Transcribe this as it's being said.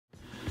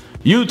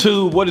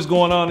YouTube, what is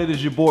going on? It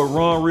is your boy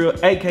Ron Real,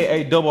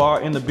 aka Double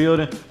R in the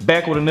building,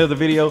 back with another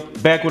video,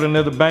 back with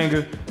another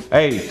banger.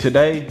 Hey,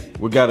 today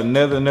we got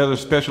another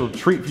special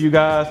treat for you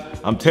guys.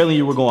 I'm telling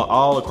you, we're going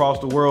all across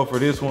the world for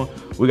this one.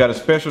 We got a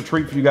special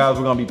treat for you guys.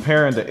 We're gonna be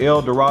pairing the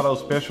El Dorado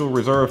Special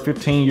Reserve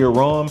 15-year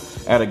rum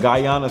out of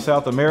Guyana,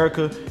 South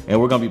America,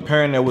 and we're gonna be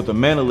pairing that with the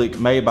Menelik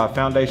made by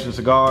Foundation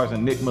Cigars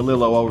and Nick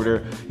Melillo over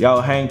there. Y'all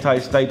hang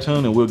tight, stay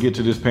tuned, and we'll get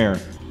to this pairing.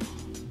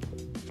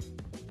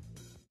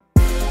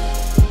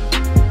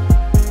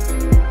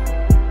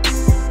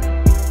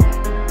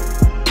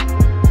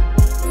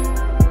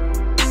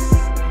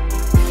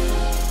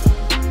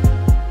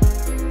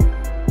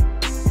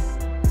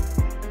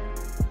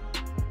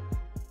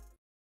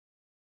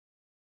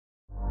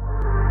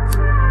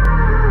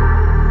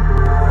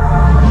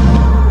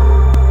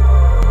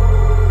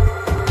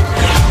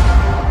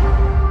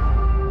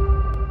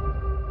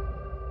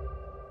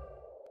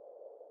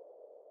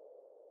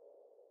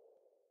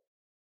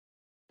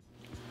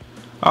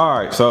 All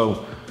right,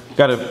 so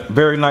got a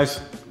very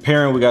nice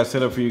pairing we got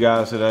set up for you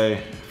guys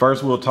today.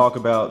 First, we'll talk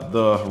about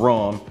the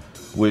rum,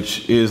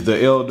 which is the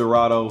El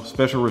Dorado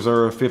Special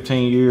Reserve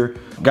 15-year.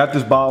 Got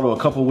this bottle a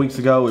couple weeks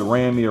ago. It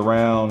ran me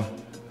around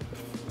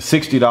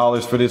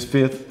 $60 for this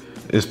fifth.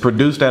 It's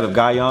produced out of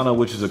Guyana,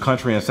 which is a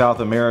country in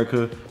South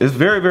America. It's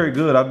very, very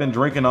good. I've been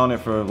drinking on it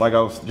for, like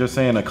I was just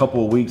saying, a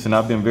couple of weeks, and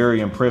I've been very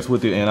impressed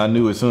with it. And I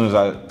knew as soon as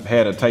I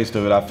had a taste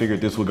of it, I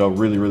figured this would go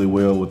really, really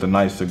well with a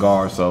nice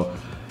cigar. So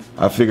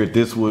I figured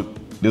this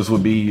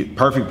would be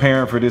perfect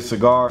pairing for this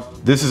cigar.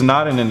 This is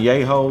not an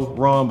añejo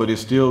rum, but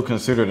it's still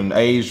considered an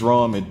aged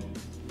rum.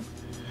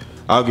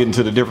 I'll get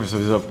into the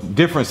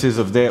differences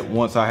of that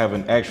once I have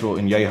an actual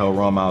añejo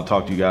rum. I'll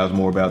talk to you guys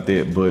more about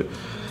that. But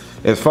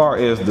as far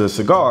as the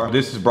cigar,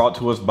 this is brought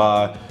to us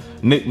by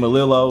Nick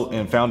Melillo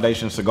and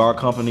Foundation Cigar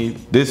Company.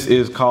 This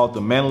is called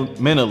the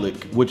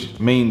Menelik, which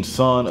means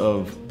son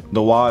of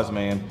the wise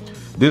man.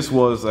 This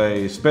was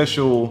a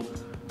special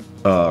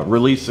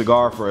release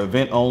cigar for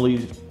event only.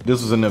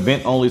 This was an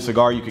event only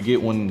cigar you could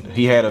get when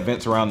he had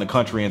events around the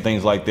country and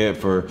things like that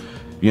for,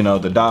 you know,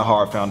 the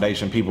diehard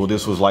Foundation people.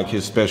 This was like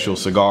his special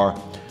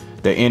cigar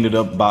that ended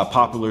up by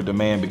popular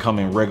demand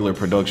becoming regular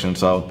production.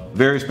 So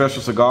very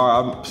special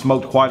cigar. I've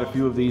smoked quite a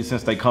few of these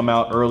since they come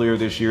out earlier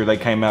this year. They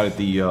came out at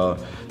the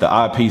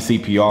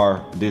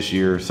IPCPR this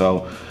year.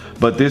 So,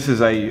 but this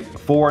is a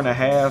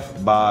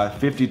 4.5 by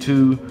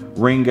 52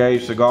 ring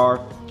gauge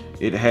cigar.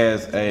 It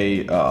has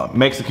a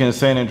Mexican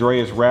San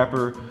Andrés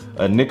wrapper,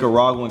 a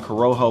Nicaraguan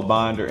Corojo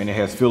binder, and it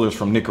has fillers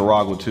from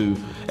Nicaragua too.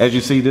 As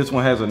you see, this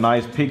one has a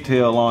nice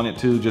pigtail on it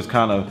too, just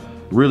kind of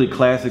really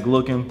classic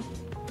looking.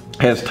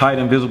 Has tight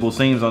invisible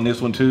seams on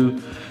this one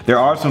too. There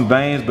are some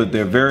veins, but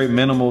they're very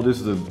minimal. This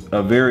is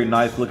a very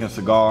nice looking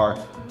cigar.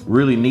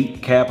 Really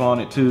neat cap on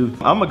it too.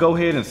 I'm gonna go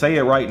ahead and say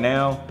it right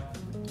now.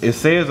 It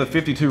says a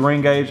 52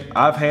 ring gauge.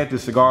 I've had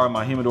this cigar in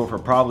my humidor for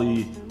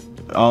probably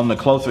on the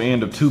closer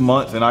end of 2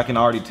 months, and I can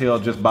already tell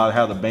just by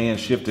how the band's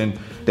shifting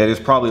that it's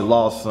probably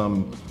lost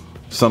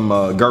some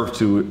girth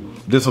to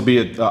it. This will be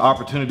an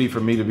opportunity for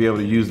me to be able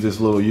to use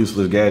this little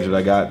useless gadget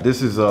I got.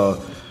 This is a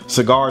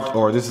cigar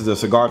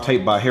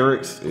tape by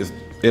Herrix.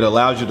 It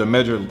allows you to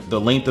measure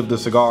the length of the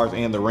cigars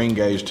and the ring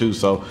gauge too.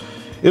 So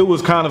it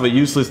was kind of a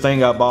useless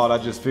thing I bought. I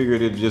just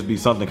figured it'd just be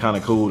something kind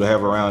of cool to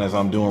have around as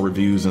I'm doing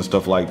reviews and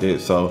stuff like that.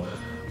 So,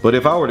 but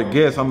if I were to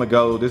guess, I'm gonna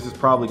go, this is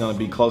probably gonna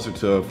be closer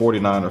to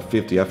 49 or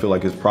 50. I feel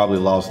like it's probably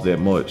lost that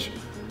much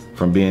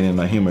from being in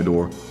my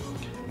humidor.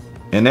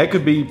 And that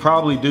could be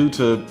probably due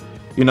to,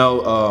 you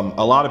know,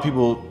 a lot of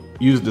people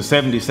use the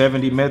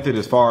 70-70 method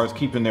as far as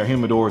keeping their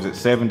humidors at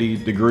 70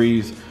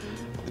 degrees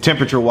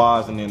temperature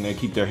wise, and then they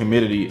keep their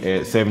humidity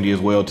at 70 as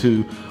well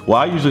too. Well,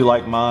 I usually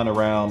like mine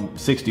around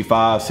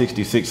 65,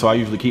 66, so I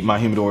usually keep my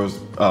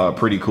humidors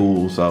pretty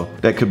cool. So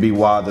that could be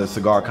why the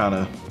cigar kind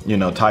of, you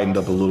know, tightened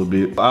up a little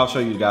bit. I'll show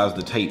you guys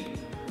the tape.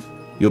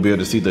 You'll be able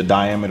to see the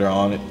diameter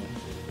on it.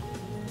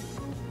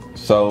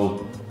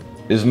 So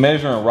it's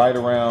measuring right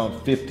around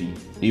 50,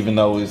 even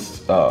though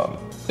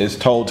it's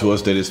told to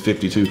us that it's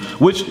 52,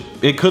 which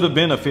it could have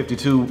been a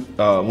 52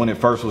 when it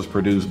first was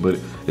produced, but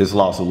it's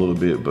lost a little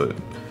bit. But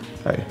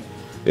hey,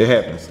 it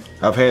happens.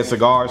 I've had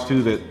cigars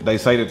too that they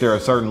say that they're a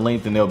certain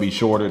length and they'll be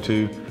shorter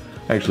too.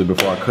 Actually,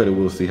 before I cut it,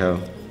 we'll see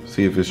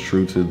if it's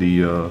true to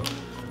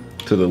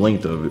the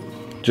length of it.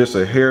 Just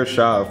a hair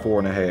shy of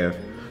 4.5.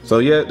 So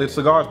yeah, the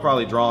cigar is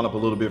probably drawn up a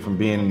little bit from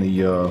being in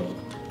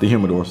the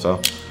humidor. So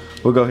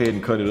we'll go ahead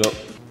and cut it up.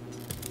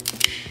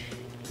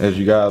 As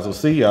you guys will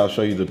see, I'll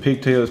show you the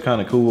pigtail. It's kind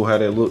of cool how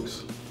that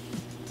looks.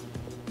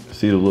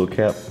 See the little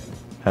cap,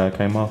 how it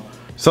came off.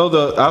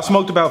 So I've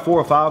smoked about 4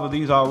 or 5 of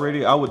these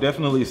already. I would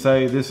definitely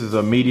say this is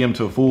a medium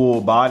to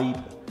full bodied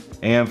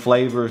and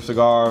flavor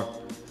cigar.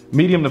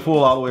 Medium to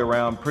full all the way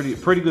around.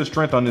 Pretty good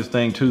strength on this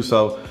thing too.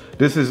 So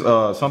this is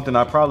something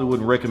I probably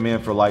wouldn't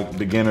recommend for like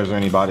beginners or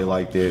anybody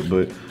like that.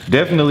 But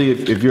definitely,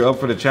 if you're up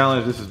for the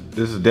challenge,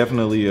 this is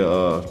definitely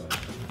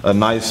a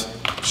nice,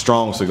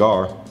 strong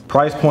cigar.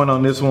 Price point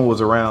on this one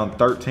was around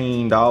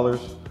 $13.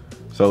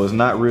 So it's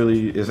not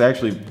really, it's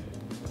actually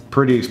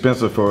pretty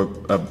expensive for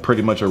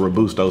pretty much a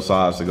Robusto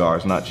size cigar.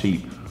 It's not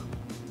cheap.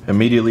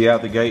 Immediately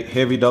out the gate,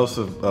 heavy dose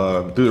of,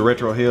 through the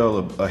retro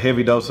hill, a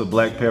heavy dose of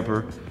black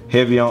pepper,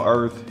 heavy on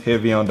earth,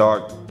 heavy on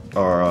dark,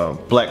 or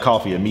black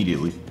coffee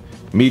immediately.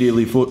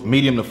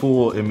 Medium to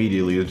full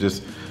immediately. It's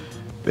just,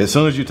 as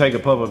soon as you take a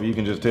puff of it, you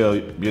can just tell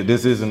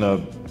this isn't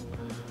a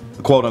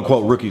quote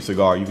unquote rookie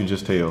cigar. You can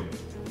just tell.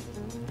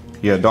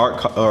 Yeah,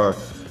 dark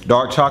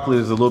chocolate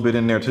is a little bit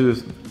in there too.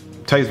 It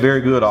tastes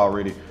very good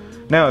already.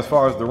 Now, as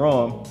far as the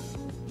rum,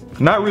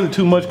 not really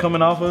too much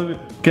coming off of it.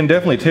 Can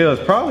definitely tell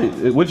it's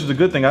probably, which is a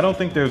good thing. I don't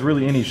think there's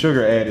really any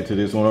sugar added to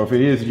this one, or if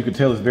it is, you can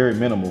tell it's very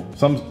minimal.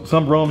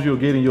 Some rums you'll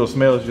get and you'll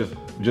smell it's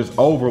just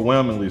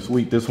overwhelmingly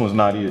sweet. This one's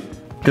not it.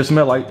 Can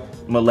smell like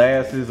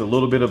molasses, a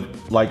little bit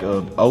of like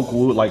oak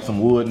wood, like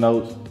some wood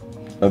notes.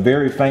 A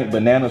very faint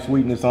banana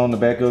sweetness on the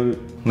back of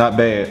it. Not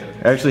bad.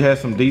 Actually has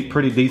some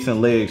pretty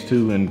decent legs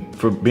too, and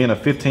for being a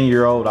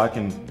 15-year-old, I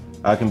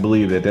can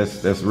believe that.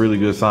 That's a really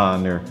good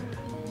sign there.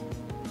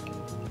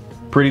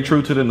 Pretty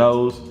true to the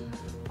nose.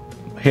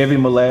 Heavy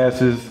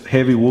molasses,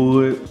 heavy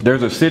wood.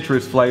 There's a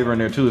citrus flavor in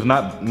there too. It's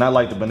not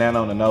like the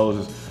banana on the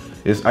nose.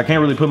 I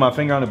can't really put my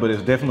finger on it, but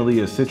it's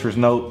definitely a citrus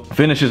note.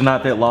 Finish is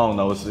not that long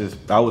though. It's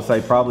I would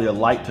say probably a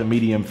light to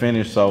medium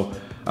finish. So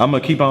I'm gonna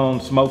keep on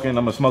smoking.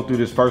 I'm gonna smoke through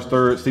this first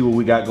third, see what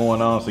we got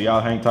going on. So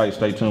y'all hang tight,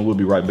 stay tuned. We'll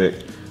be right back.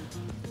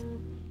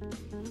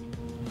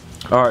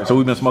 All right, so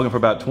we've been smoking for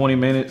about 20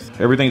 minutes.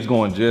 Everything's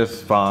going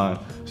just fine.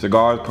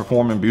 Cigar's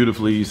performing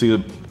beautifully. You see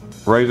the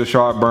razor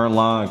sharp burn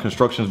line.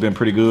 Construction's been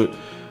pretty good.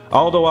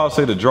 Although I'll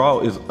say the draw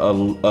is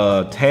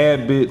a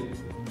tad bit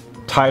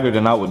tighter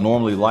than I would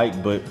normally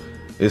like, but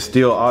it's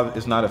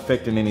not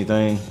affecting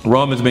anything.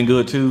 Rum has been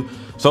good too.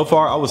 So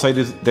far, I would say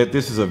that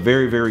this is a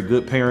very, very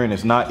good pairing.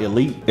 It's not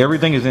elite.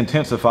 Everything is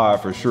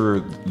intensified for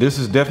sure. This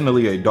is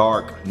definitely a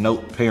dark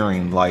note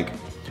pairing, like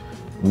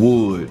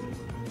wood,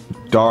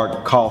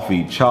 dark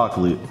coffee,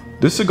 chocolate.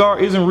 This cigar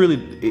isn't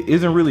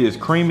really as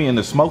creamy, and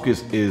the smoke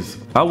is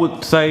I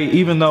would say,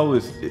 even though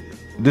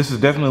this is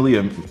definitely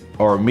a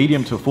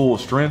medium to full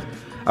strength,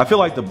 I feel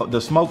like the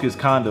smoke is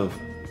kind of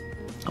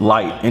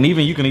light, and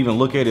you can even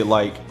look at it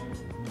like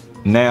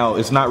now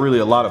it's not really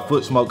a lot of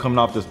foot smoke coming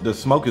off. The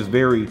smoke is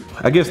very,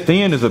 I guess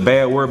thin is a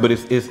bad word, but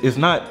it's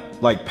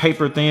not like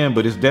paper thin,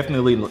 but it's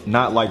definitely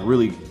not like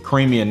really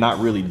creamy and not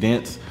really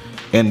dense.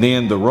 And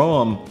then the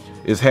rum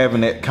is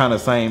having that kind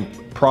of same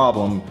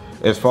problem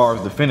as far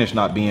as the finish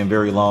not being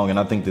very long. And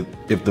I think that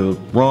if the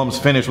rum's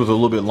finish was a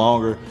little bit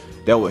longer,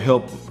 that would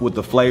help with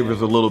the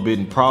flavors a little bit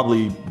and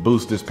probably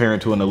boost this pairing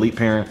to an elite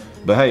pairing.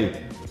 But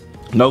hey,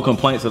 no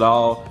complaints at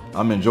all.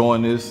 I'm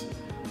enjoying this.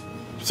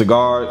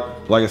 Cigar,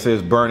 like I said,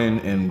 is burning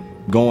and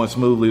going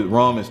smoothly. The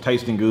rum is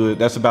tasting good.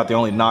 That's about the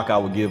only knock I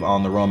would give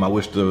on the rum. I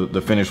wish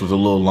the finish was a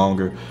little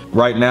longer.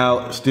 Right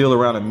now, still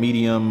around a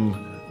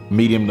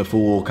medium to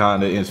full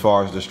kind of as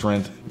far as the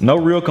strength. No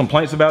real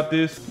complaints about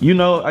this. You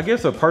know, I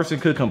guess a person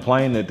could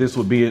complain that this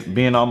would be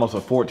being almost a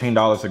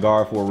 $14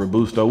 cigar for a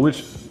Robusto,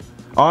 which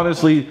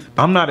honestly,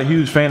 I'm not a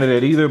huge fan of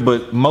that either,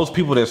 but most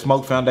people that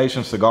smoke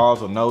Foundation cigars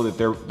will know that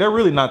they're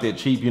really not that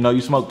cheap. You know,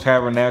 you smoke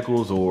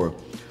Tabernacles or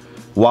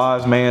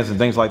Wise Mans and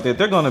things like that.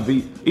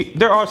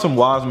 There are some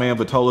Wise Man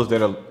Vitolas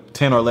that are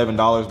 $10 or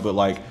 $11, but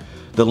like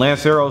the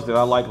Lanceros that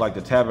I like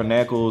the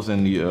Tabernacles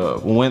and the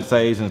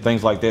Wences and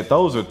things like that,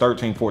 those are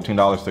 $13,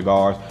 $14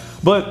 cigars.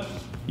 But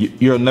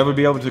you'll never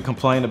be able to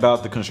complain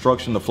about the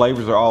construction. The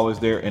flavors are always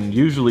there, and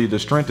usually the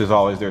strength is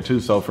always there too.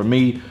 So for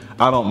me,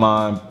 I don't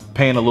mind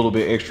paying a little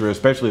bit extra,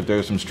 especially if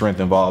there's some strength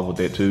involved with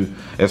that too.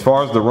 As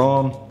far as the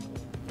rum,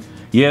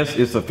 yes,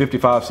 it's a $55,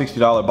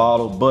 $60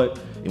 bottle, but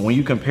when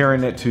you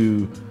comparing it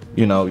to,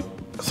 you know,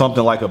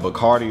 something like a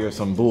Bacardi or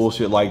some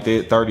bullshit like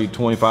that, $30,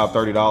 $25,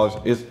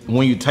 $30, it's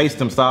when you taste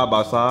them side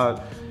by side,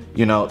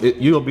 you know,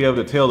 you'll be able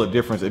to tell the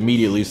difference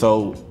immediately.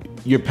 So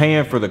you're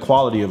paying for the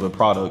quality of a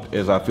product,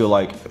 as I feel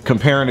like,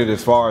 comparing it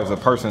as far as a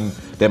person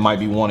that might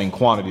be wanting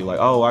quantity, like,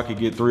 oh, I could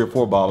get 3 or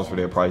 4 bottles for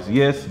that price.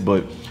 Yes,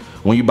 but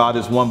when you buy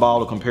this one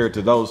bottle compared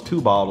to those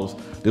 2 bottles,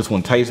 this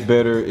one tastes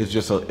better. It's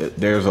just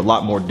there's a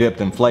lot more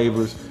depth and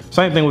flavors.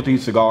 Same thing with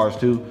these cigars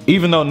too.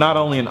 Even though not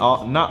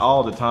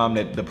all the time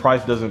that the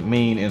price doesn't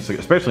mean,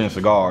 especially in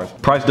cigars,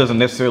 price doesn't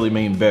necessarily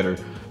mean better,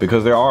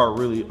 because there are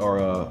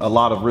a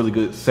lot of really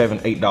good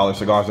 $7, $8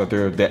 cigars out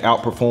there that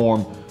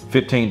outperform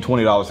 $15,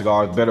 $20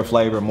 cigars, better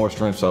flavor, more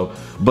strength. So,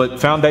 but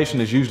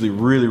Foundation is usually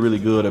really, really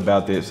good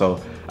about that.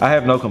 So I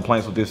have no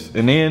complaints with this.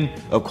 And then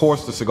of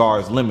course the cigar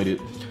is limited.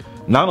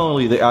 Not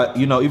only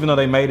you know, even though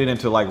they made it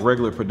into like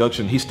regular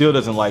production, he's still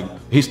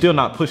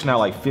not pushing out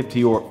like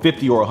 50 or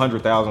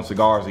 100,000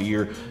 cigars a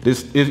year.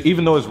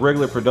 Even though it's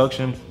regular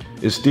production,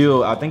 it's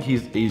still, I think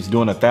he's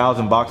doing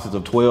 1,000 boxes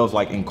of 12s,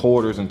 like in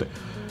quarters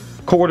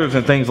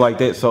and things like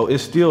that. So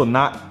it's still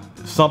not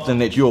something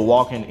that you'll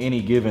walk in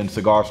any given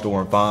cigar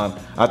store and find.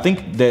 I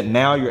think that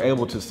now you're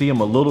able to see them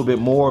a little bit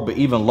more, but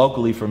even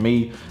locally for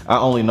me, I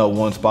only know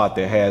one spot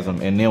that has them.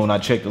 And then when I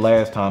checked the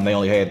last time, they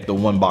only had the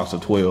 1 box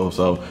of 12.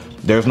 So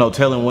there's no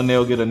telling when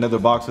they'll get another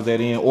box of that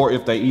in, or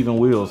if they even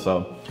will.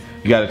 So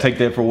you got to take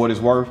that for what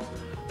it's worth.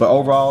 But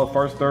overall,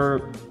 first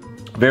third,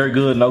 Very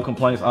good, no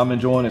complaints. I'm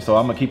enjoying it, so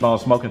I'm gonna keep on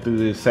smoking through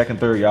this second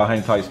third. Y'all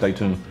hang tight, stay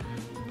tuned.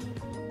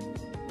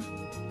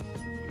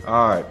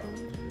 All right,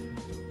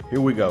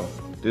 here we go.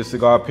 This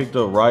cigar picked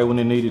up right when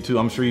it needed to.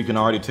 I'm sure you can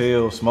already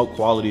tell. Smoke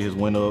quality has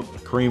went up,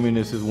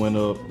 creaminess has went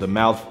up. The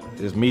mouth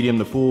is medium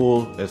to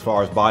full. As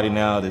far as body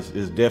now, this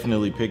is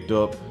definitely picked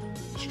up.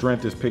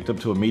 Strength is picked up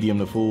to a medium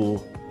to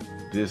full.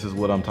 This is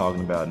what I'm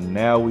talking about.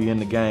 Now we in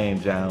the game,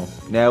 John.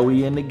 Now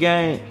we in the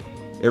game.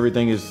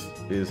 Everything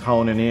is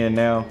honing in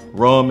now.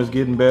 Rum is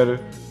getting better,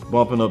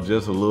 bumping up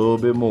just a little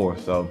bit more.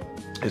 So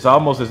it's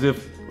almost as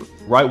if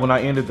right when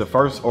I ended the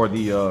first, or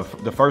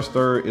the first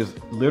third is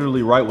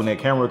literally right when that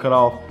camera cut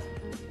off.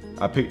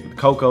 I picked the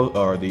cocoa,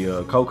 or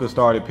the coca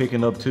started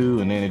picking up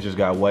too, and then it just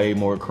got way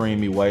more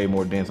creamy, way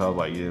more dense. I was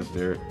like, yes,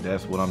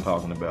 that's what I'm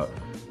talking about.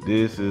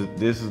 This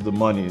is the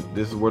money.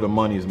 This is where the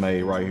money is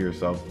made right here.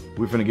 So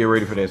we're finna get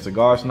ready for that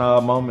cigar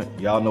snob moment.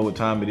 Y'all know what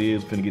time it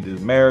is. Finna get this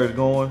marriage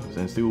going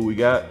and see what we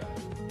got.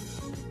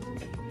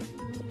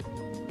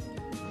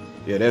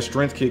 Yeah, that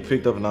strength kick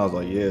picked up, and I was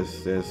like,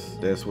 yes,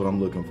 that's what I'm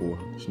looking for.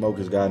 Smoke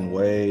has gotten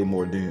way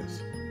more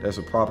dense. That's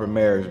a proper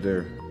marriage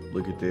there.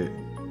 Look at that.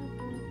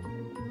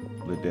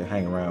 Let that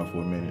hang around for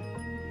a minute.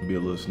 Be a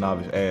little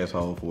snobbish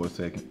asshole for a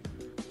second.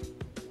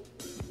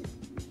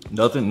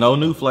 Nothing, no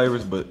new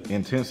flavors, but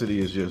intensity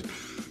is just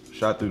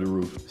shot through the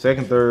roof.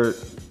 Second third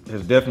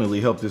has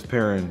definitely helped this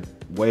pairing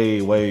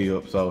way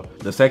up. So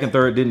the second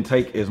third didn't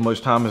take as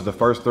much time as the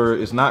first third.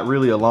 It's not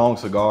really a long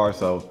cigar,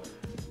 so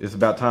it's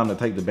about time to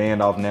take the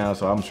band off now.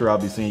 So I'm sure I'll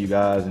be seeing you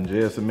guys in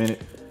just a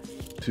minute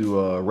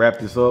to wrap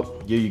this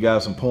up, give you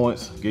guys some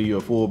points, give you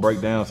a full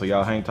breakdown. So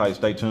y'all hang tight,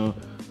 stay tuned.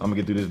 I'm gonna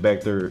get through this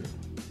back third.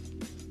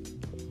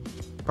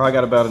 Probably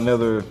got about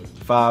another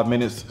 5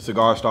 minutes.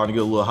 Cigar starting to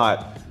get a little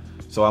hot,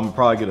 so I'm gonna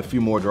probably get a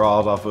few more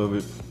draws off of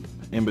it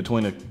in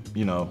between the,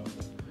 you know,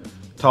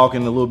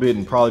 talking a little bit,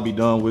 and probably be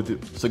done with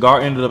it.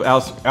 Cigar ended up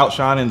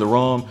outshining the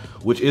rum,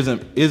 which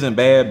isn't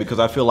bad, because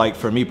I feel like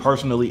for me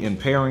personally in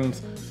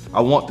pairings,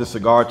 I want the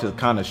cigar to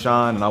kind of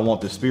shine, and I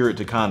want the spirit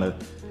to kind of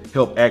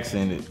help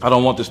accent it. I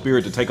don't want the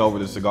spirit to take over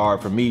the cigar.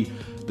 For me,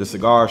 the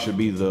cigar should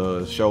be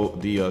the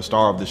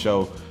star of the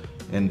show,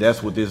 and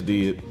that's what this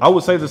did. I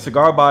would say the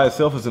cigar by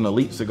itself is an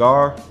elite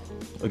cigar.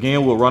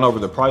 Again, we'll run over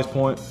the price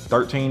point.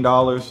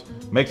 $13.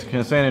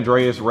 Mexican San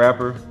Andreas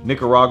wrapper,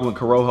 Nicaraguan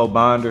Corojo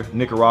binder,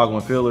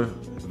 Nicaraguan filler.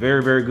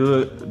 Very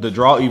good. The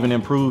draw even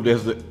improved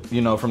as the,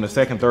 you know, from the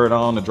second third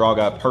on. The draw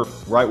got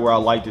perfect, right where I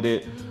liked it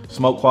at.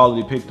 Smoke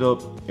quality picked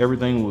up.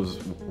 Everything was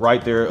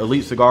right there.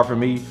 Elite cigar for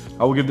me.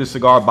 I would give this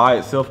cigar by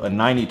itself a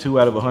 92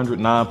 out of 100,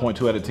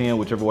 9.2 out of 10,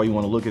 whichever way you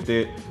want to look at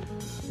that.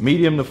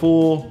 Medium to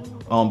full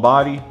on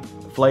body,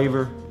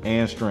 flavor,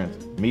 and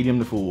strength. Medium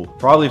to full.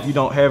 Probably if you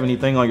don't have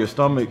anything on your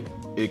stomach,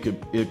 it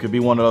could be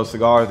one of those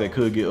cigars that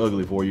could get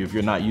ugly for you if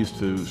you're not used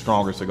to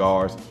stronger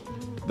cigars.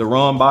 The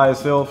rum by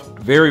itself,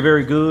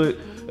 very good,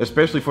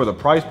 especially for the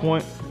price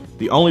point.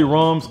 The only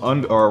rums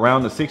are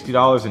around the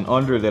 $60 and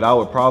under that I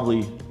would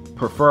probably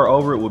prefer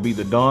over it would be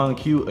the Don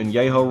Q and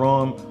Yeho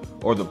rum,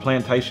 or the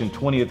Plantation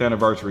 20th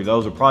anniversary.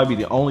 Those would probably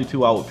be the only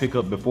two I would pick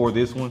up before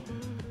this one.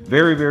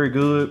 Very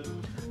good.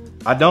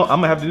 I'm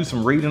gonna have to do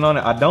some reading on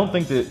it. I don't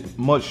think that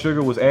much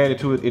sugar was added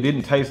to it. It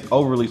didn't taste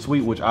overly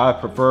sweet, which I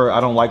prefer.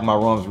 I don't like my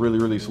rums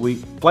really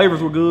sweet.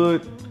 Flavors were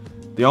good.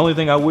 The only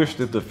thing I wish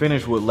that the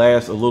finish would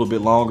last a little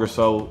bit longer,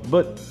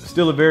 but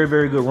still a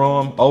very good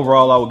rum.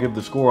 Overall, I would give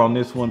the score on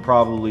this one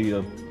probably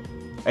a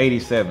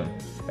 87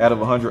 out of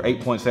 100,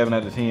 8.7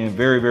 out of 10.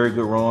 Very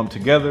good rum.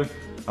 Together,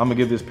 I'm gonna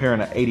give this pairing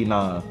an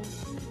 89.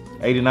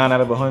 89 out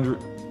of 100.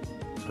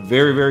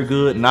 Very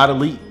good. Not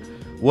elite.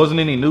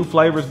 Wasn't any new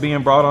flavors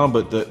being brought on,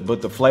 but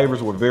the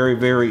flavors were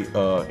very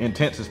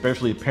intense,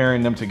 especially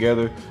pairing them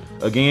together.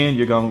 Again,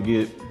 you're gonna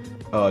get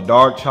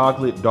dark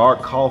chocolate,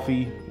 dark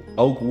coffee,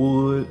 oak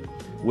wood.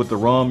 With the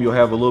rum, you'll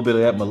have a little bit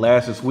of that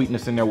molasses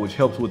sweetness in there, which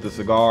helps with the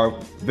cigar.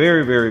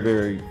 Very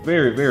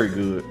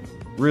good.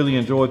 Really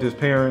enjoyed this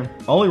pairing.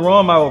 Only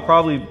rum I would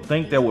probably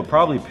think that would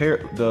probably pair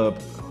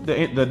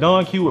the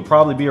Don Q would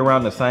probably be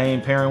around the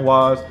same pairing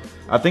wise.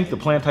 I think the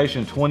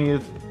Plantation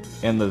 20th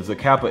and the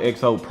Zacapa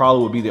XO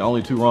probably would be the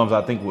only two rums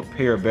I think would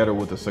pair better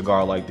with a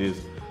cigar like this.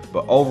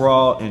 But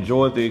overall,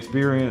 enjoyed the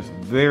experience.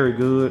 Very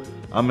good.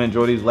 I'm gonna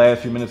enjoy these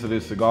last few minutes of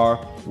this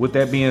cigar. With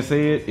that being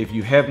said, if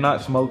you have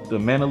not smoked the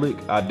Menelik,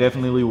 I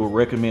definitely would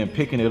recommend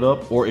picking it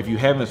up. Or if you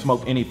haven't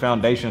smoked any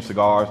Foundation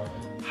cigars,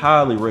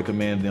 highly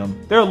recommend them.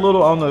 They're a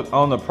little on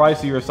the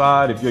pricier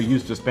side. If you're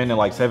used to spending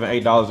like $7,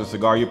 $8 a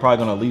cigar, you're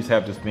probably gonna at least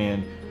have to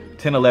spend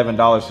 $10,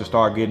 $11 to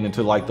start getting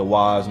into like the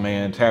Wise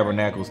Man,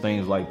 Tabernacles,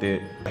 things like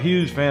that. A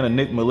huge fan of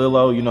Nick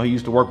Melillo. You know, he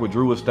used to work with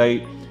Drew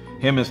Estate.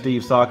 Him and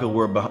Steve Saka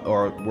were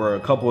a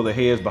couple of the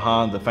heads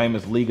behind the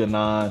famous Liga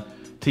 9,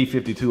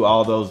 T52,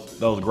 all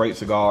those great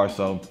cigars.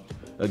 So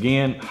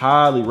again,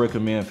 highly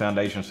recommend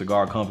Foundation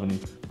Cigar Company.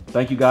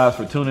 Thank you guys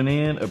for tuning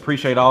in.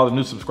 Appreciate all the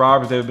new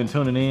subscribers that have been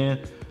tuning in.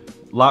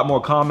 A lot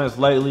more comments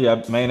lately.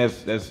 Man,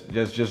 that's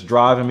just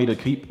driving me to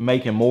keep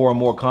making more and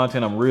more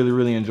content. I'm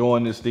really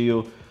enjoying this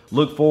deal.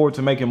 Look forward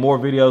to making more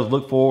videos.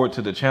 Look forward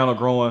to the channel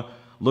growing.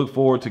 Look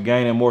forward to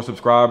gaining more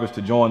subscribers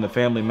to join the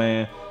family,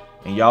 man.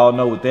 And y'all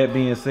know, with that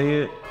being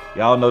said,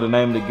 y'all know the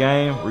name of the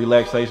game,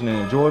 relaxation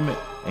and enjoyment.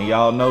 And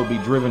y'all know, be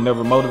driven,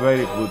 never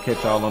motivated. We'll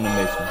catch y'all on the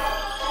next one.